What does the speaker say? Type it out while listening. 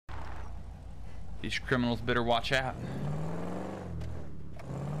These criminals better watch out.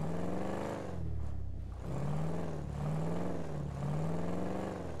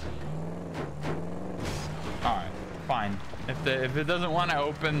 Alright, fine. If it doesn't want to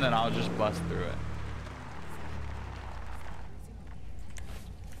open, then I'll just bust through it.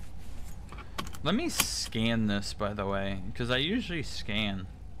 Let me scan this, by the way, because I usually scan.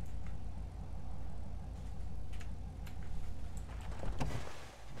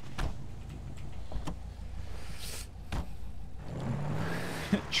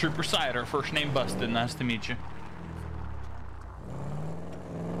 Trooper Cider, first name busted. Nice to meet you.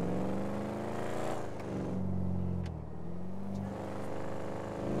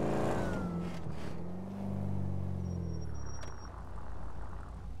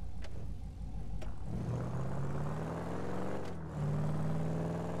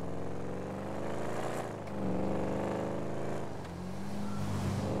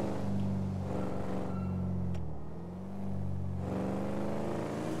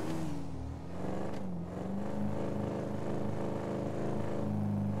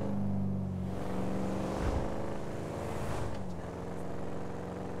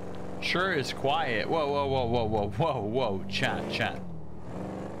 Sure is quiet. Whoa, whoa, whoa, whoa, whoa, whoa, whoa. Chat.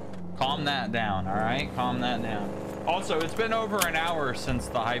 Calm that down, all right? Calm that down. Also, it's been over an hour since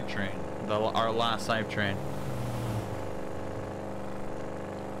the hype train, our last hype train.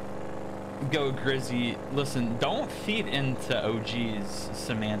 Go Grizzy. Listen, don't feed into OG's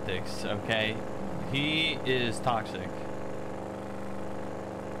semantics, okay? He is toxic.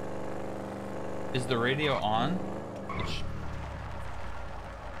 Is the radio on?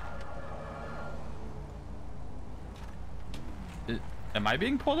 Am I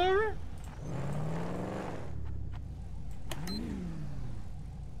being pulled over?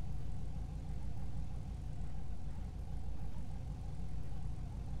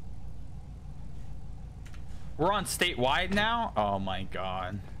 We're on statewide now? Oh my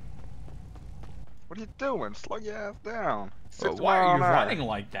god. What are you doing? Slow your ass down. Why are you running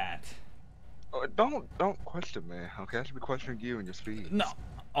like that? Don't question me, okay? I should be questioning you and your speed. No.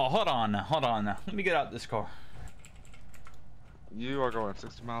 Oh, hold on now. Let me get out this car. You are going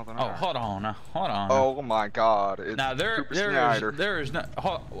 60 miles an hour. Oh, hold on. Oh my god. It's now there is no.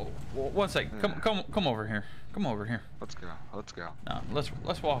 One second. Come over here. Come over here. Let's go. No,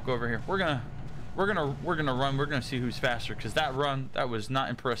 let's walk over here. We're gonna run. We're gonna see who's faster, because that was not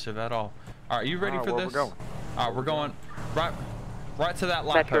impressive at all. All right, you ready for this? We're going. All right, we're going right to that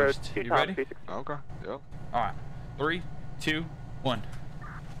light post. You ready? Okay. Yep. All right. 3, 2, 1.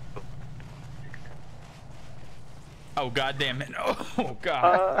 Oh god damn it! Oh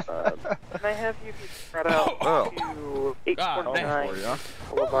god! Can I have you be spread out to 849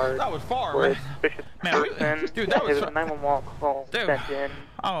 Boulevard? That was far, where man. Suspicious Dude, that was a 911 call sent in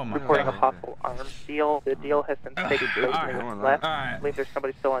reporting a possible arms deal. The deal has been taken place left. I believe there's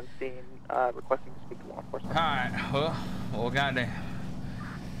somebody still on scene requesting to speak to law enforcement. All right. Well, goddamn.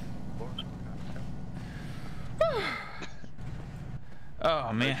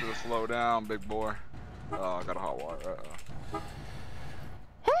 Oh man. Make sure to slow down, big boy. Oh, I got a hot water.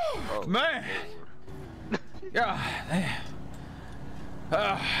 Oh, man. God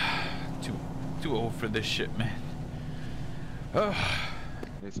damn. Too old for this shit, man.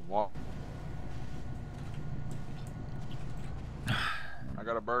 Need some water. I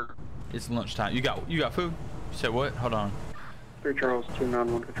got a burger. It's lunchtime. You got food? You said what? Hold on. 3 Charles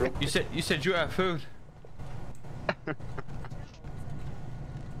 291 control. You said you have food?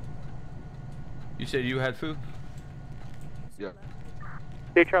 You said you had food? Yeah.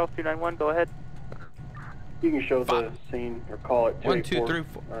 3 Charles 291, go ahead. You can show the scene or call it 1, 2, 3,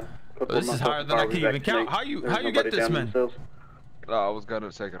 4. This is higher than I can even count. How you get this, man? I was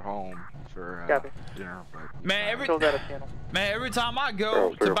gonna take it home for dinner, but man, every time I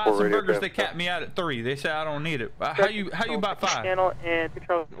go to buy some burgers, they cap me out at 3. They say I don't need it. How you buy 5? Channel and 2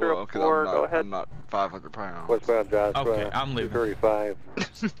 Charles 04, go ahead. I'm not 500 pounds. Westbound Joshua. Okay, I'm leaving. 35.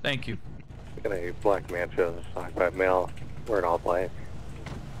 Thank you. Got a black man shows occupied male wearing all black.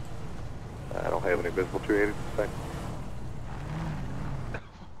 I don't have any visible 280 suspect.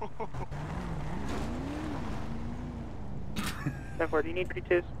 Do you need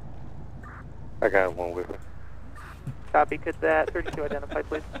 32s? I got one with me. Copy, could that 32 identify,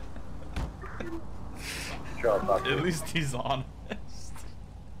 please? At least he's honest.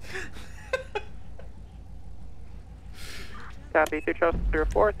 Copy, 3 Charles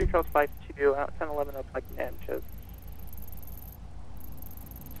 04, 3 Charles 52, out 1011 up like man shows.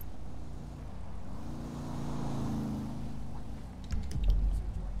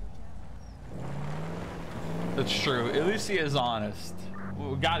 That's true. At least he is honest.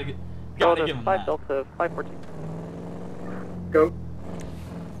 We gotta Gotta give him 5 that. Delta 514. Go.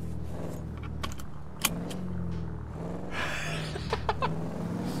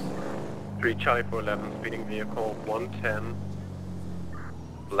 Three Charlie 411, speeding vehicle 110,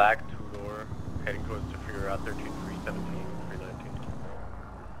 black two-door, heading towards the freeway route 13, 317,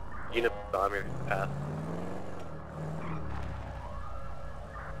 319. Unit on me, pass.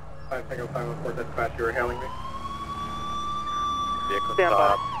 5 Echo 514 dispatch, you were hailing me. Vehicle Stand by.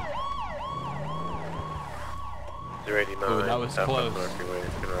 stop. 089. Ooh, that was close. Freeway,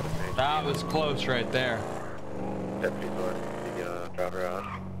 That was close right there. Deputy Thor, the driver out.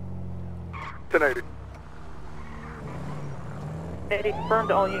 1080. 80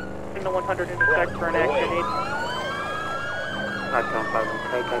 confirmed, all units in the 100 intersect for an action need.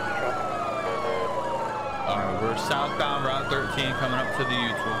 Alright, we're southbound Route 13 coming up to the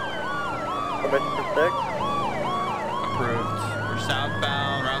U-tool. Permission for 6. Approved. We're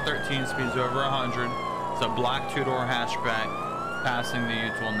southbound Route 13, speeds over 100. It's a black two-door hatchback passing the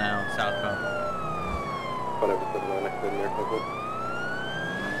U-tool now, southbound. Whatever, put it next in there, quickly.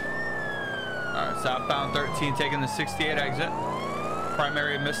 Alright, southbound 13 taking the 68 exit.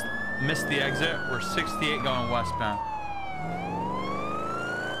 Primary missed the exit. We're 68 going westbound.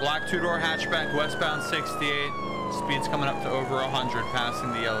 Black two-door hatchback westbound 68. Speed's coming up to over 100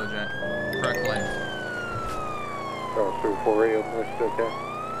 passing the yellow jet. Correct lane. Charles 34 radio, that's okay.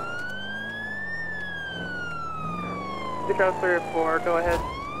 Charles 34, go ahead.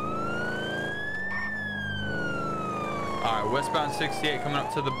 Alright, westbound 68 coming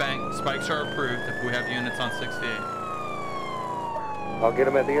up to the bank. Spikes are approved if we have units on 68. I'll get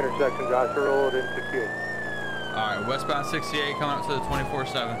them at the intersection, Josh Road and 68. Alright, westbound 68 coming up to the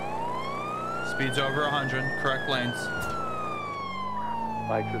 24/7. Speeds over 100, correct lanes.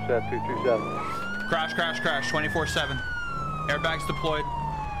 Mike's are set 227. Crash, 24/7. Airbags deployed.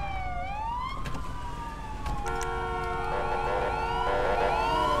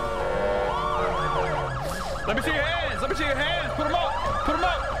 Let me see your hands! Let me see your hands! Put them up! Put them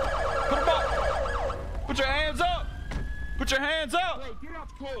up! Put them up! Put your hands up! Put your hands up!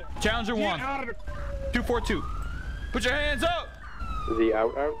 Challenger 1. 242. Put your hands up! Is he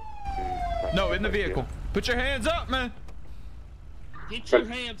out? No, in the vehicle. Put your hands up, man! Get your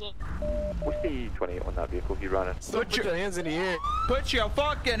hands up! We see 28 on that vehicle, he running. Put your hands in the air. Put your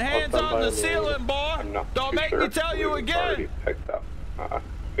fucking hands on the ceiling, boy! Don't make me tell you again! Picked up.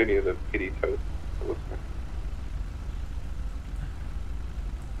 Any of the PD toes.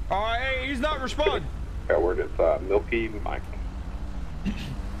 Alright, hey, he's not responding. Yeah, word, it's Milky Mike.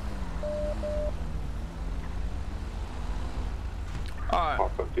 Alright.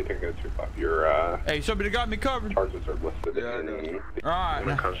 Also, do you think it's your Hey, somebody got me covered. charges are listed in Alright.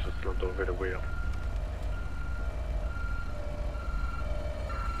 unconscious slumped over the wheel.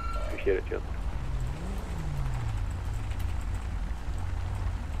 Appreciate it, Jill.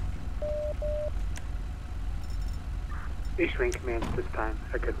 East Range Command at this time,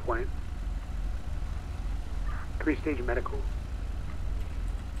 at good point. 3-stage medical.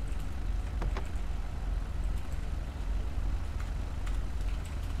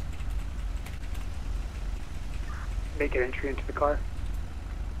 Make an entry into the car.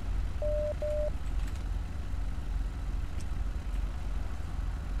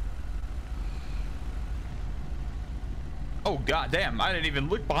 Oh, goddamn, I didn't even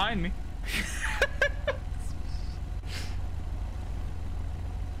look behind me.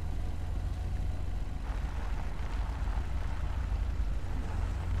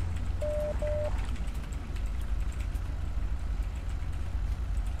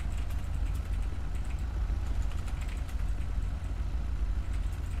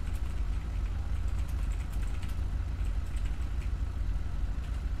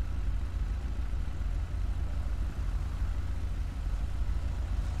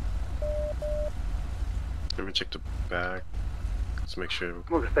 Let me check the back. Let's make sure.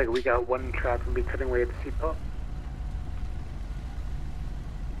 Looks like we got one trap and be cutting away at the seatbelt.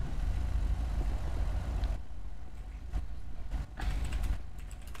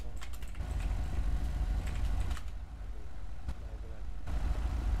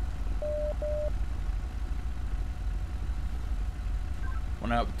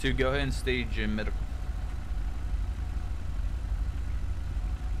 One out, 2, go ahead and stage in medical.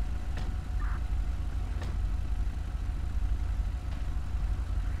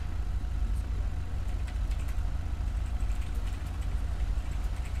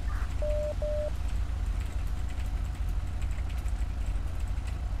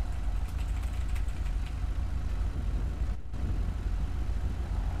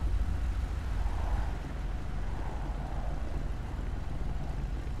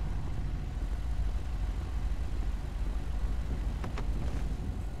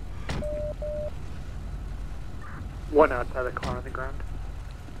 One outside the car on the ground.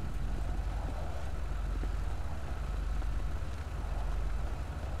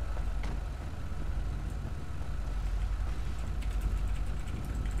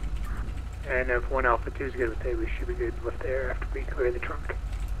 And if one Alpha 2 is good with A, we should be good with air after we clear the trunk.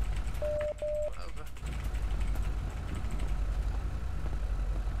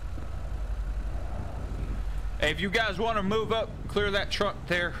 Hey, if you guys want to move up, clear that truck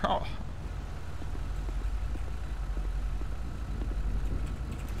there. Oh.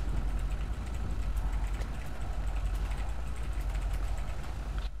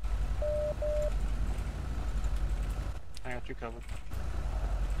 I got you covered.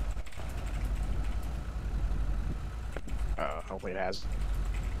 Hopefully it has.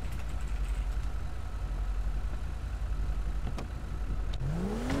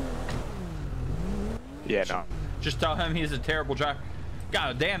 Yeah, no. Just tell him he's a terrible driver.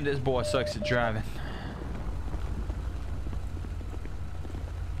 God damn, this boy sucks at driving.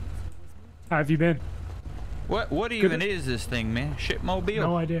 How have you been? What even is this thing, man? Shipmobile?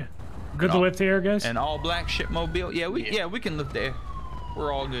 No idea. Good to lift the air, guys? An all black shipmobile? Yeah, we can lift the air.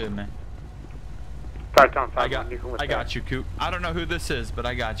 We're all good, man. I got you, Coop. I don't know who this is, but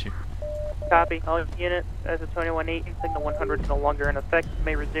I got you. Copy. All units, as a 21-8, signal 100 is no longer in effect,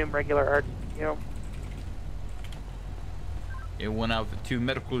 may resume regular RTO. It went out for 2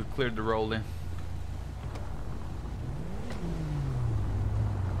 medical, cleared to roll in.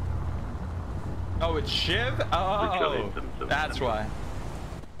 Oh, it's Shiv? Oh, that's why.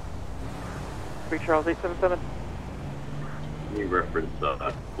 3 Charles 877. Can you reference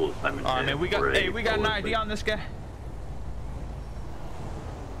full assignment? Alright, man, we got an ID on this guy?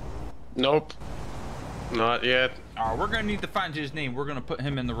 Nope. Not yet. Alright, we're gonna need to find his name. We're gonna put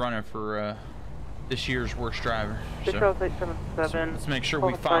him in the runner for this year's worst driver. So, let's make sure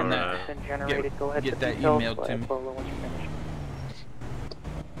we find that. Get that emailed to me.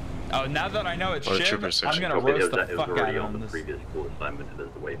 Oh, now that I know it's Shiv, I'm gonna roast the fuck out of him. Previous full assignment, it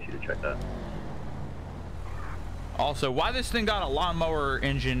is the way for you to check that. Also, why this thing got a lawnmower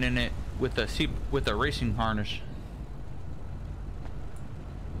engine in it with a racing harness?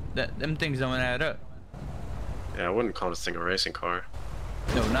 Them things don't add up. Yeah, I wouldn't call this thing a racing car.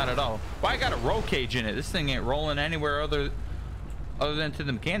 No, not at all. Why got a roll cage in it? This thing ain't rolling anywhere other than to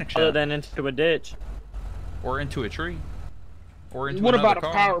the mechanic shop. Other than into a ditch. Or into a tree. Or into what another about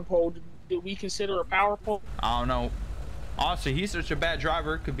car. A power pole? Did we consider a power pole? I don't know. Honestly, he's such a bad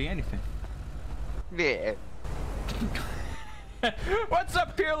driver, it could be anything. Yeah. What's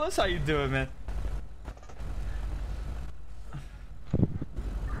up, Peerless? How you doing, man?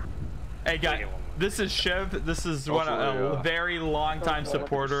 Hey, guy, this is Shiv. This is a very long time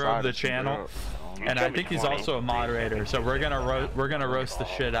supporter of the channel, and I think he's also a moderator. So we're gonna roast the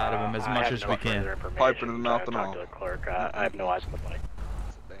shit out of him as much as we can. Pipe in the mouth and all. I have no eyes on the bike.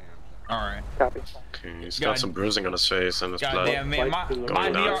 Alright. Copy. Okay, he's got some bruising on his face and his blood damn, man,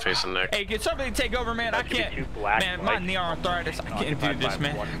 going down his face and neck. Hey, can somebody take over, man? I can't. Man, my knee arthritis. I can't do this,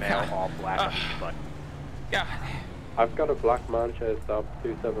 man. Yeah. I've got a black Manchester up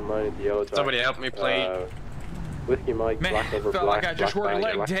 279 in the yellow drive. Somebody help me, please. Whiskey Mike, man, black over felt black. Like I just worked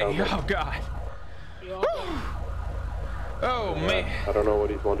leg day. Oh god. Oh man. I don't know what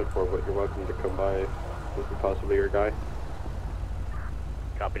he's wanted for, but you're welcome to come by. This is possibly your guy.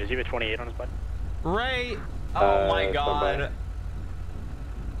 Copy. Does he have a 28 on his butt? Ray. Oh my god.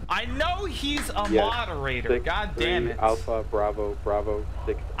 I know he's a moderator. God damn it. Alpha Bravo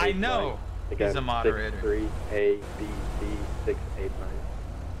 6. I know. Again, he's a moderator. 63 A B C 689.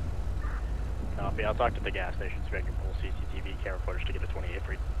 Copy. I'll talk to the gas station so I can pull CCTV camera footage to get a 28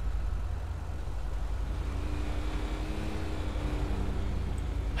 for you.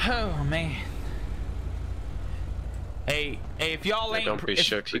 Oh man. Hey, if y'all ain't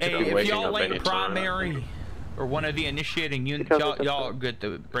primary or one of the initiating units, y'all are good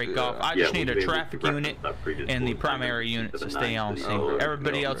to break off. I just need a traffic unit and the primary unit to stay on scene.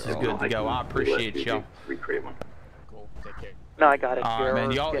 Everybody else is good to go. I appreciate y'all. No, I got it. All right,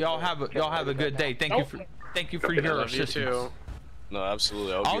 man. Y'all have a good day. Thank you for your assistance. No,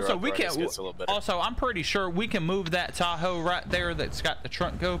 absolutely. Also, we can. Also, I'm pretty sure we can move that Tahoe right there that's got the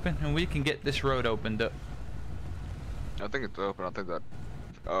trunk open, and we can get this road opened up. I think it's open. I think that.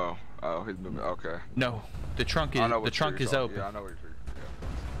 Oh, he's moving. Okay. No, the trunk is open. Yeah, I know what you're. Yeah.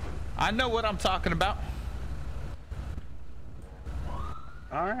 I know what I'm talking about.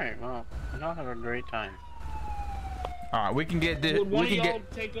 All right. Well, y'all have a great time. All right, we can get this. We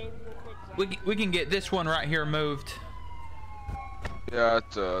can get this one right here moved. Yeah,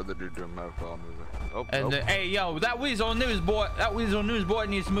 it's the dude doing medical. I'll move it. Oh, and hey, yo, that Weasel News boy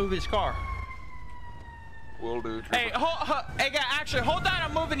needs to move his car. Will do. Hey, hey, guy, actually, hold on.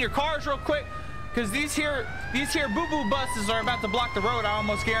 I'm moving your cars real quick, cause these here boo-boo buses are about to block the road. I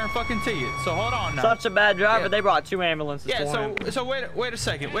almost guarantee you. So hold on now. Such a bad driver. They brought 2 ambulances. Yeah. So wait a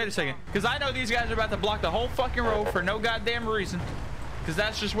second, cause I know these guys are about to block the whole fucking road for no goddamn reason. Because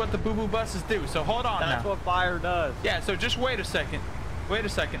that's just what the boo-boo buses do. So hold on now. That's what fire does. Yeah, so just wait a second. Wait a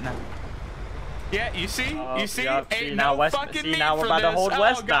second now. Yeah, you see? You see? Yep, Ain't no fucking need now we're for about this. to hold God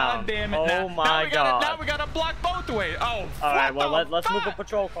westbound. damn it. Oh my god. Now we gotta block both ways. Oh, all right, well, let's move a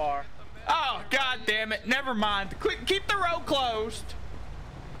patrol car. Oh, god damn it. Never mind. Keep the road closed.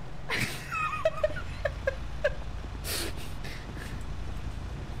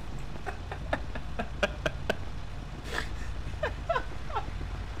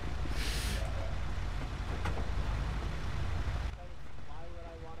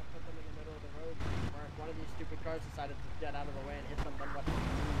 Decided to get out of the way and hit them, then what?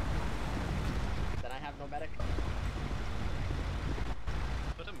 Then I have no medic.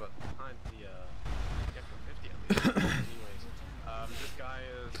 Put him behind the F-150 at least. Anyways, this guy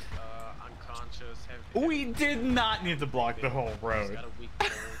is unconscious. We did not need to block the whole road. He's got a weak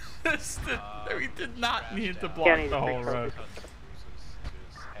pulse. We did not need to block the whole road.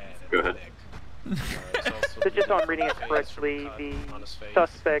 Go ahead. So just so I'm reading it correctly, the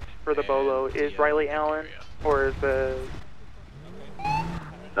suspect for the Bolo is Riley Allen, or is the...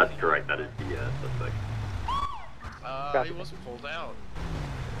 That's correct, that is the suspect. He wasn't pulled out.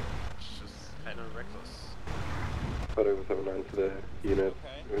 It's just kind of reckless. Photo 79 to the unit.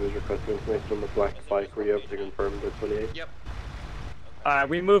 It was requesting information on the black bike. Were you able to confirm the 28? Yep.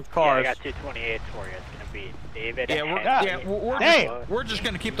 We moved cars. Yeah, I got 2 28s for you. It's gonna be David. We're just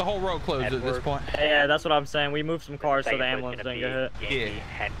gonna keep the whole road closed Edward. At this point. Yeah, that's what I'm saying. We moved some cars so the ambulance didn't get hit. Yankee,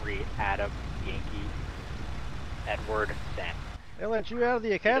 Henry, Adam, Yankee, Edward, Dan. They let you out of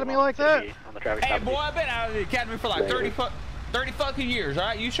the academy like that? Hey, boy, I've been out of the academy for like 30 fucking years. All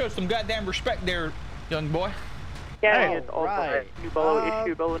right, you showed some goddamn respect there, young boy. Yeah, it's also right. New Bolo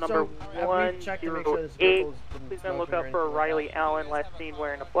issue, Bolo number 108. Please don't look out for Riley Allen, last seen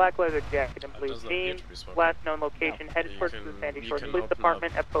wearing a black leather jacket and blue jeans. Last known location, headed towards the Sandy Shores Police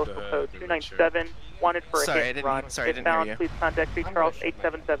Department at postal code 297. Wanted for a hit and run. If found, please contact B. Charles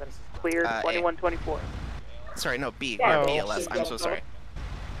 877. Cleared 2124. Sorry, no, B. Or BLS. I'm so sorry.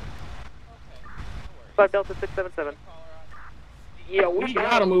 5 Delta 677. Yeah, we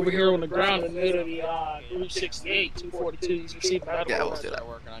got him over here on the ground in the middle of the 368, 242. He's receiving medical. Yeah, we'll do that.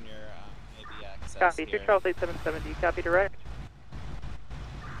 Copy. 2 Charles 877. Do you copy direct?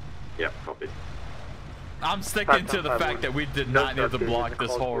 Yeah, copy. I'm sticking to the fact that we did not need to block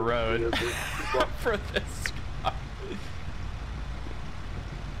this whole road for this guy.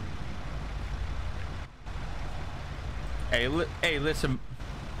 Hey, listen,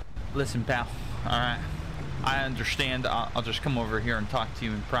 pal. All right. I understand. I'll just come over here and talk to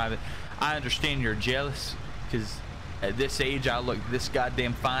you in private. I understand you're jealous because at this age I look this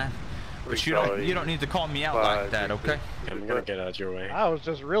goddamn fine. But you don't need to call me out like that, okay? I'm gonna get out of your way. I was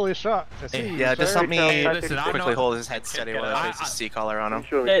just really shocked to see you, yeah, just help me quickly hold his head steady while I place a C collar on him.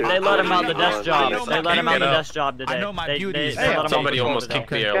 They let him out the desk job. They let him out the desk job today. I know my beauty. Somebody almost kicked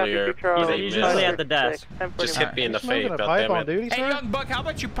me earlier. He's usually at the desk. Just hit me in the face, goddammit. Hey, young buck, how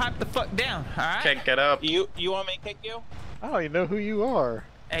about you pipe the fuck down, all right? Can't get up. You want me to kick you? I don't even know who you are.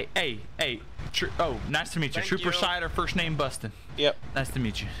 Hey. Oh, nice to meet you. Trooper Cider, first name Bustin. Yep. Nice to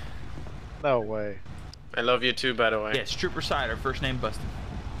meet you. No way. I love you too, by the way. Yes, Trooper Cider, first name Bustin.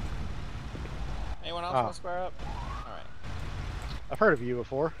 Anyone else want to square up? Alright. I've heard of you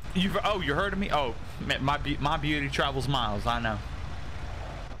before. You heard of me? Oh, man, my beauty travels miles, I know.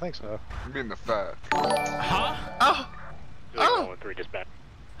 I think so. I'm getting the fat. Huh? Oh! 3 dispatch.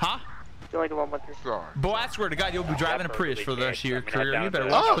 Huh? You're like the 113. Sorry. Boy, I swear to God, you'll be driving a Prius for the rest of your career. You better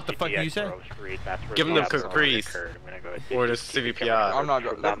watch what the fuck you say. Give him the Caprice. Or the CVPI. I'm not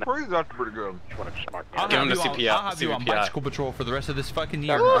going. That Prius is actually pretty good. Give him the CPI. I'll have you on bicycle patrol for the rest of this fucking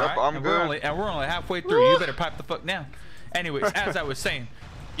year. Alright? I'm good. We're only halfway through. You better pipe the fuck down. Anyways, as I was saying,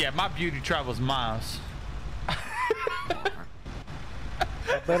 yeah, my beauty travels miles. I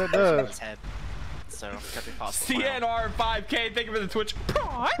bet it does. So, CNR 5K, thank you for the Twitch.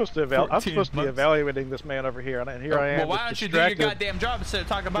 I'm supposed to be evaluating this man over here, and here I am. Well, why don't you do your goddamn job instead of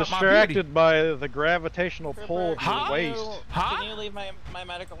talking about my beauty? Distracted by the gravitational pull of your waist. Can you leave my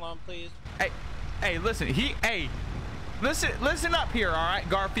medic alone, please? Hey, listen, listen up here, all right,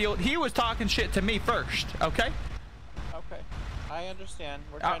 Garfield. He was talking shit to me first, okay? Okay, I understand.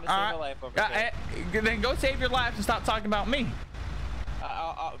 We're trying to save a life over here. Then go save your life and stop talking about me.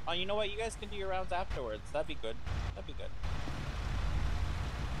 You know what? You guys can do your rounds afterwards. That'd be good. That'd be good.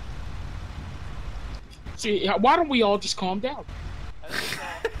 See, why don't we all just calm down?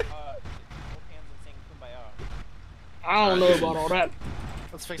 I don't know about all that.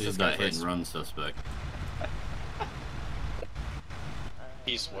 Let's fix this guy. He's that hit and run suspect.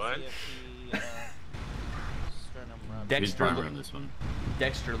 He's what? Dexter, run this one.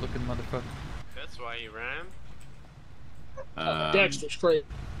 Dexter looking motherfucker. That's why he ran? Dexter straight.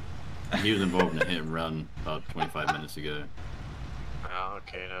 He was involved in a hit and run about 25 minutes ago. Oh,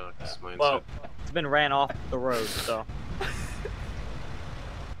 okay, that looks mindset. Well, it's been ran off the road, so.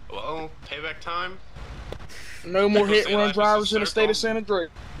 Well, payback time? No more hit and run drivers in the state of San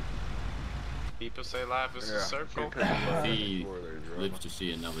Andreas. People say life is a circle. If he lives to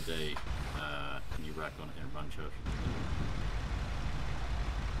see another day, can you rack on a hit and run charge?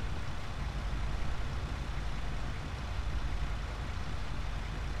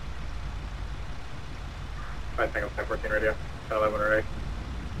 I think I'm 1014 radio. 11 already.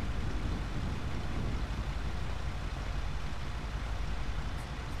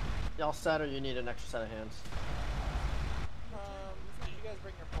 Y'all set or you need an extra set of hands? Did you guys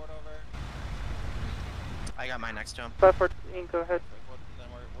bring your port over? I got mine next to him. 514, go ahead. Then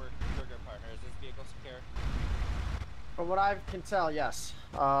we're good partners. Is this vehicle secure? From what I can tell, yes.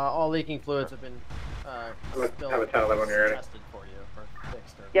 All leaking fluids have been spilled and tested for you, for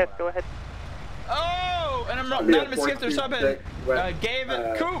fixed or Yes, whatever. go ahead. Oh, and I'm anonymous gift or subbing. Gave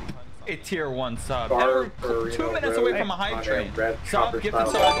it Coop a tier 1 sub. And we're 2 minutes away from a hype train. Sub, gift and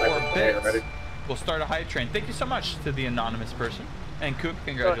sub, or bits. We'll start a hype train. Thank you so much to the anonymous person. And Coop,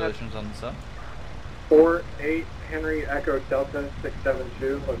 congratulations on the sub. 48 Henry Echo Delta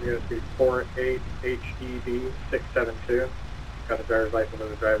 672. Let me go to 48 HEB 672. Got the driver's license of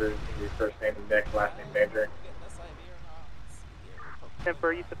the driver. Your first name is Nick, last name Major. Temper,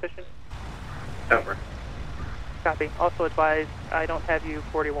 are you sufficient? Temper. Copy. Also advised, I don't have you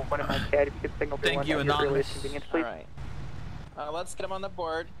 41 in my CAD. If you could signal Thank you, anonymous. Convenience, please. Alright. Let's get him on the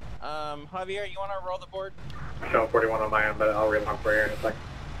board. Javier, you want to roll the board? I'm showing 41 on my end, but I'll read along for you in a second.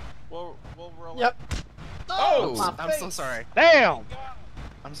 We'll roll Yep. Oh! I'm so sorry. Damn!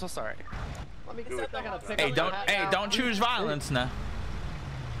 I'm so sorry. Let me get back on a pick Hey, up don't, your hat now. don't choose violence now.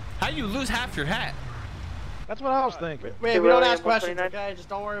 How you lose half your hat? That's what I was thinking. Wait, we don't ask questions, okay? Just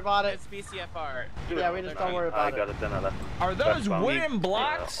don't worry about it. It's BCFR. Yeah, we just don't worry about it. Are those wooden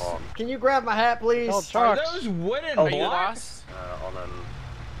blocks? Can you grab my hat, please? Are those wooden blocks? On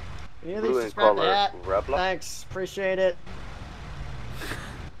an blue and color Rebla. Thanks, appreciate it.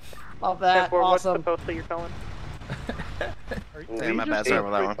 Love that, awesome. What's the post that you're calling? Damn, my bad, sorry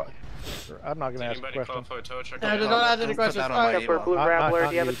about that one. I'm not gonna ask a question. Yeah, don't ask any questions. For Blue Rattler,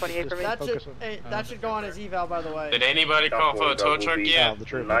 do you have a 28 for me? That should go on his eval, by the way. Did anybody call for a tow truck yet?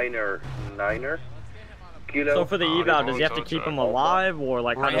 Niner. So for the eval, does he have to keep him alive, or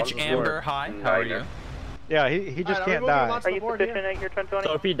like how does Ranch it Amber, work? hi, how are you? Yeah, he just can't die. Are you sufficient at your 1020?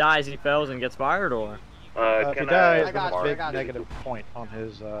 So if he dies, he fails and gets fired, or? If he dies, then it's a big negative point on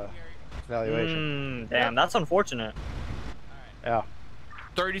his evaluation. Damn, that's unfortunate. Yeah.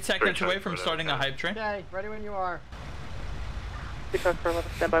 30 seconds away from starting a hype train. Okay, ready when you are. 6 for 11,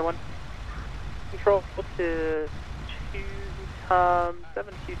 stand by 1. Control to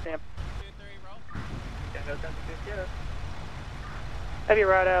 272 Sam. Heavy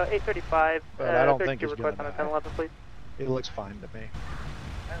route out, 835. But I don't think he's request gonna on a 1011, please. It looks fine to me.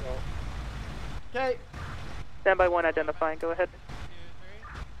 Okay. Stand by 1, identifying, go ahead.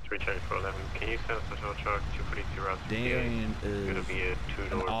 33411, can you send us a tow truck 242 route 68? Darian is gonna be a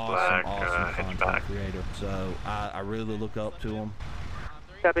two-door awesome, black awesome hatchback. content creator. So I really look up to him.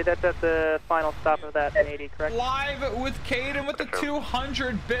 Copy, that's at the final stop of that N80, correct? Live with Caden with the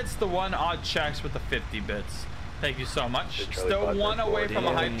 200 bits, the one odd checks with the 50 bits. Thank you so much. Still 1 away from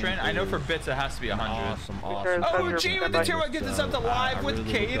a hype train. I know for bits it has to be 100. Awesome. Oh, G with the 2, I get this up to live with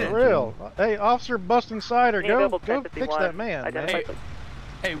Caden. For real. Hey, Officer Bustin' Cider, go fix that man.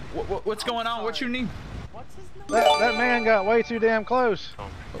 Hey, what's going on? What you need? That man got way too damn close.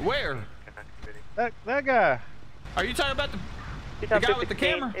 Where? That guy. Are you talking about the guy with the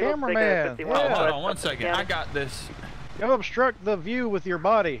camera? Cameraman. Yeah. Oh, hold on 1 second. I got this. You obstruct the view with your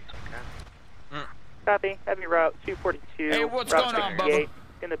body. Copy. Heavy route 242. Hey, what's going on, Bubba?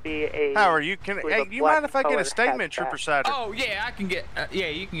 Gonna be a. How are you? Hey, you mind if I get a statement, Trooper Cider? Oh yeah, I can get. Yeah,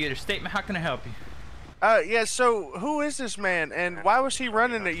 you can get a statement. How can I help you? Yeah, so who is this man, and why was he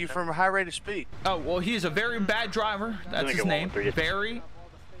running at you from a high rate of speed? Oh, well, he's a very bad driver. That's his name. Very.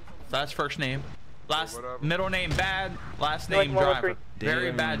 That's first name. Middle name bad. Last name driver.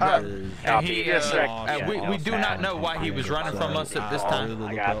 Very bad driver. And he, we do not know why he was running from us at this time.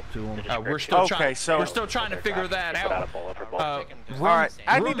 We're still trying to figure that out. All right,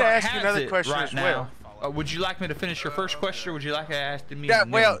 I need to ask you another question as well. would you like me to finish your first question, or would you like to ask me? Yeah,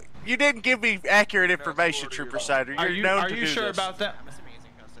 well, you didn't give me accurate information, Trooper Cider. You're known to do this. Are you sure about that?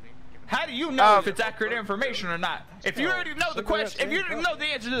 How do you know if it's accurate information or not? If you already know the question, if you didn't know the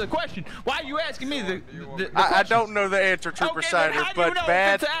answer to the question, why are you asking me the I don't know the answer, Trooper Cider, how do but you know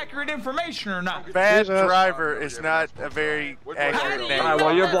if it's accurate information or not? Bad driver is not a very accurate name. Alright,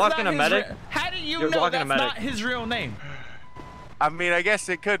 well, you're blocking a medic. How do you know that's not his real name? I mean, I guess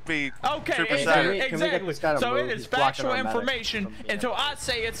it could be. Okay, Trooper Cider. exactly. So it is factual information until I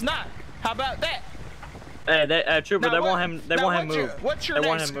say it's not. How about that? Hey, Trooper, they want him. They want him moved. What's your name? They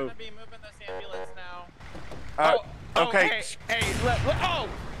want him moved. Okay. Hey,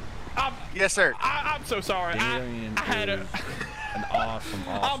 yes, sir. I'm so sorry. I had an awesome.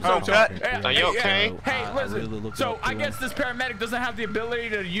 I'm so sorry. Are you okay? Hey, listen. So I guess this paramedic doesn't have the ability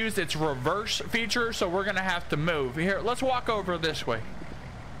to use its reverse feature, so we're gonna have to move. Here, let's walk over this way.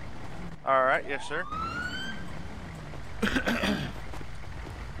 All right. Yes, sir.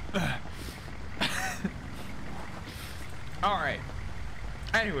 All right.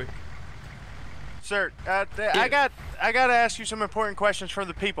 Anyway. Sir, I got to ask you some important questions from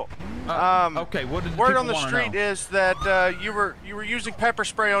the people. Okay, what did the word people on the wanna street know? is that you were using pepper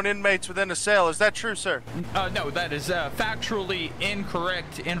spray on inmates within a cell. Is that true, sir? No, that is factually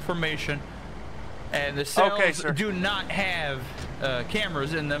incorrect information, and the cells do not have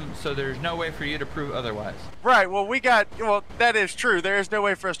cameras in them, so there's no way for you to prove otherwise. Right. Well, that is true. There is no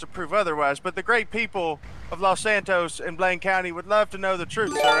way for us to prove otherwise. But the great people of Los Santos and Blaine County would love to know the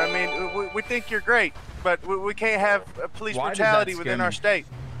truth, sir. I mean, we think you're great, but we can't have police brutality within our state.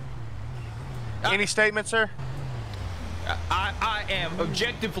 Any statement, sir? I am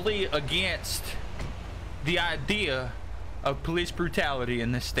objectively against the idea of police brutality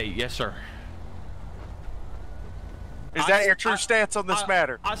in this state. Yes, sir. Is that your true stance on this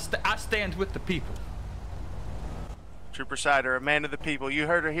matter? I stand with the people. Trooper Cider, a man of the people. You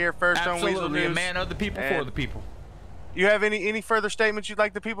heard it here first on Weasel News. Absolutely, a man of the people for the people. You have any further statements you'd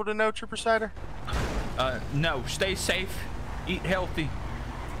like the people to know, Trooper Cider? No. Stay safe, eat healthy,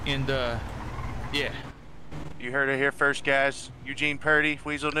 and yeah. You heard it here first, guys. Eugene Purdy,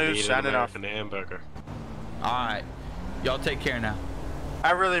 Weasel News, signing off. An hamburger. All right, y'all take care now.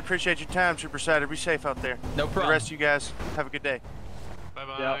 I really appreciate your time, Trooper Cider. Be safe out there. No problem. The rest of you guys, have a good day.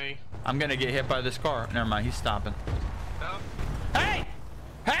 Bye-bye. Yep. I'm gonna get hit by this car. Never mind, he's stopping. No. Hey!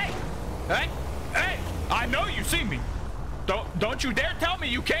 Hey! Hey! Hey! I know you see me. Don't you dare tell me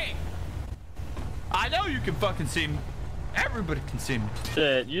you can't. I know you can fucking see me. Everybody can see me.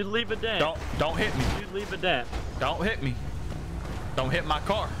 Shit, you leave a dent. Don't hit me. You leave a dent. Don't hit me. Don't hit my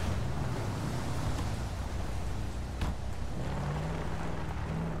car.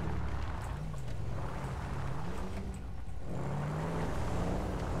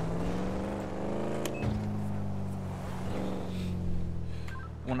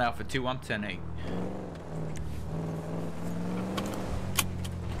 One Alpha 2, I'm 10-8.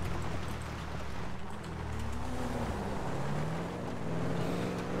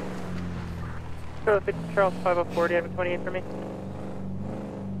 Charles 504, do you have a 28 for me?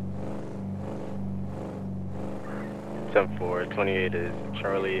 10-4, 28 is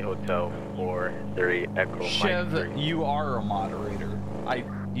Charlie Hotel 430 Echo Chev, Mike 3. you are a moderator.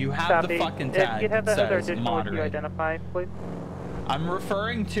 You have the fucking tag that says moderator. Identify, please. I'm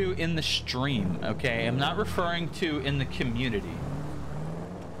referring to in the stream, okay? I'm not referring to in the community.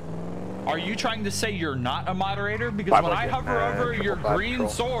 Are you trying to say you're not a moderator? Because when I hover over your green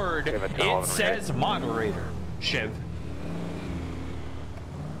sword, it says moderator, Shiv.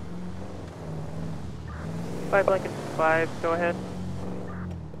 5 Lincoln 5, go ahead.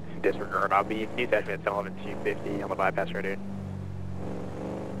 Disregard, I'll be detachment at 250 on the bypass radio.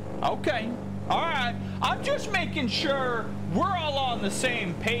 Okay. Alright, I'm just making sure we're all on the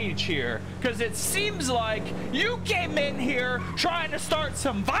same page here, because it seems like you came in here trying to start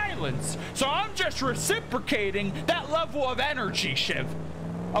some violence, so I'm just reciprocating that level of energy, Shiv.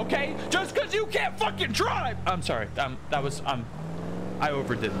 Okay? Just because you can't fucking drive! I'm sorry, I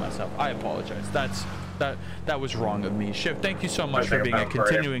overdid myself. I apologize. That was wrong of me. Shiv, thank you so much for being a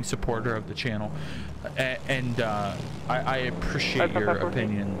continuing supporter of the channel. And I appreciate your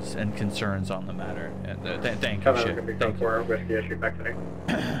opinions and concerns on the matter. And thank you, Shiv. Thank you.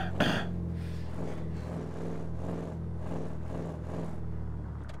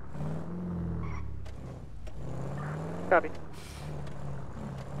 Copy.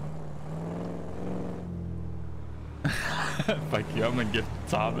 Fuck you, I'm gonna get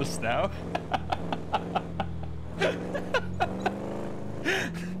Thomas now.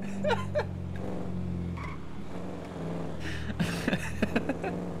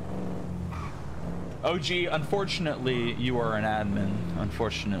 OG, unfortunately, you are an admin.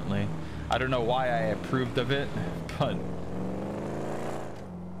 Unfortunately. I don't know why I approved of it, but...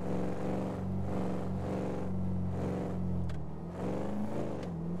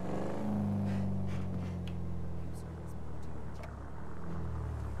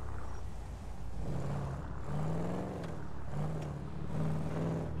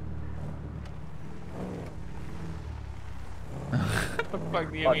 What the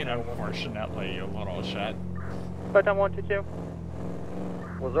fuck do you mean, unfortunately, you little shit? But I wanted to.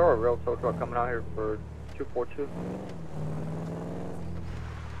 Was there a real tow truck coming out here for 242?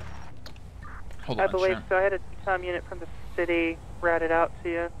 Hold I on, believe sure. so. I had a TOM unit from the city routed out to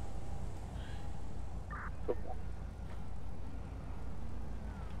you.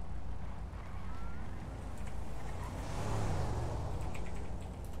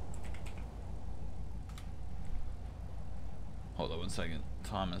 Hold on 1 second.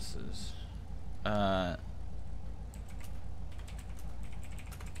 Thomas is...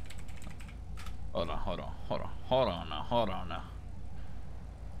 Hold on now.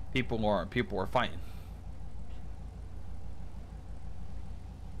 People are fighting.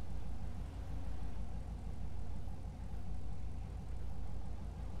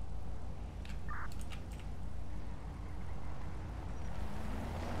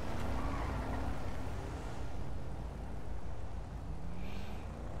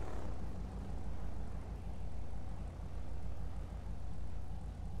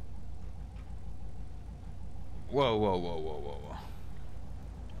 Whoa.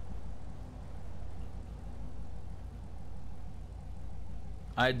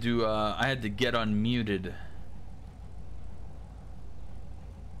 I had to get unmuted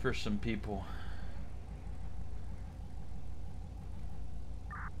for some people.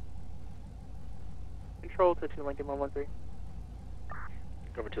 Control to 2 Lincoln 113.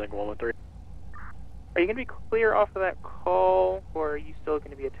 Over to Lincoln 113. Are you going to be clear off of that call, or are you still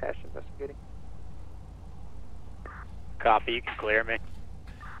going to be attached investigating? Copy, you can clear me.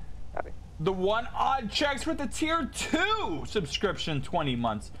 Copy. The one odd checks with the tier 2 subscription, 20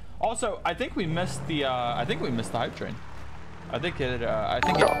 months. Also, I think we missed the hype train. I think it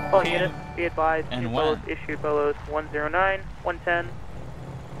Unit, be advised, and two when? bolos issued bolos 109, 110.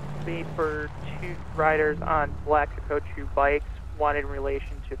 Be for 2 riders on black Kochu bikes wanted in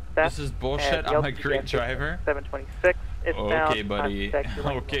relation to theft. This is bullshit. I'm a great driver. 726. Okay, buddy.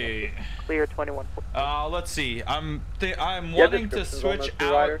 Okay. Clear 21. Let's see. I'm wanting to switch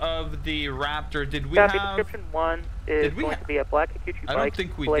out of the Raptor. Did we Copy. have? Description 1 is going to be a black Kochu bike. I don't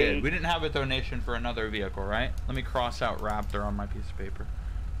think we plate. did. We didn't have a donation for another vehicle, right? Let me cross out Raptor on my piece of paper.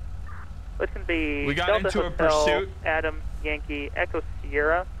 It's going to be We got Delta into Hotel, a pursuit. Adam Yankee Echo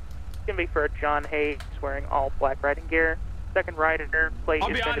Sierra. It's going to be for John Hayes wearing all black riding gear. Second rider plate I'll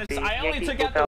is be going honest, to be I only Yankee took out Hotel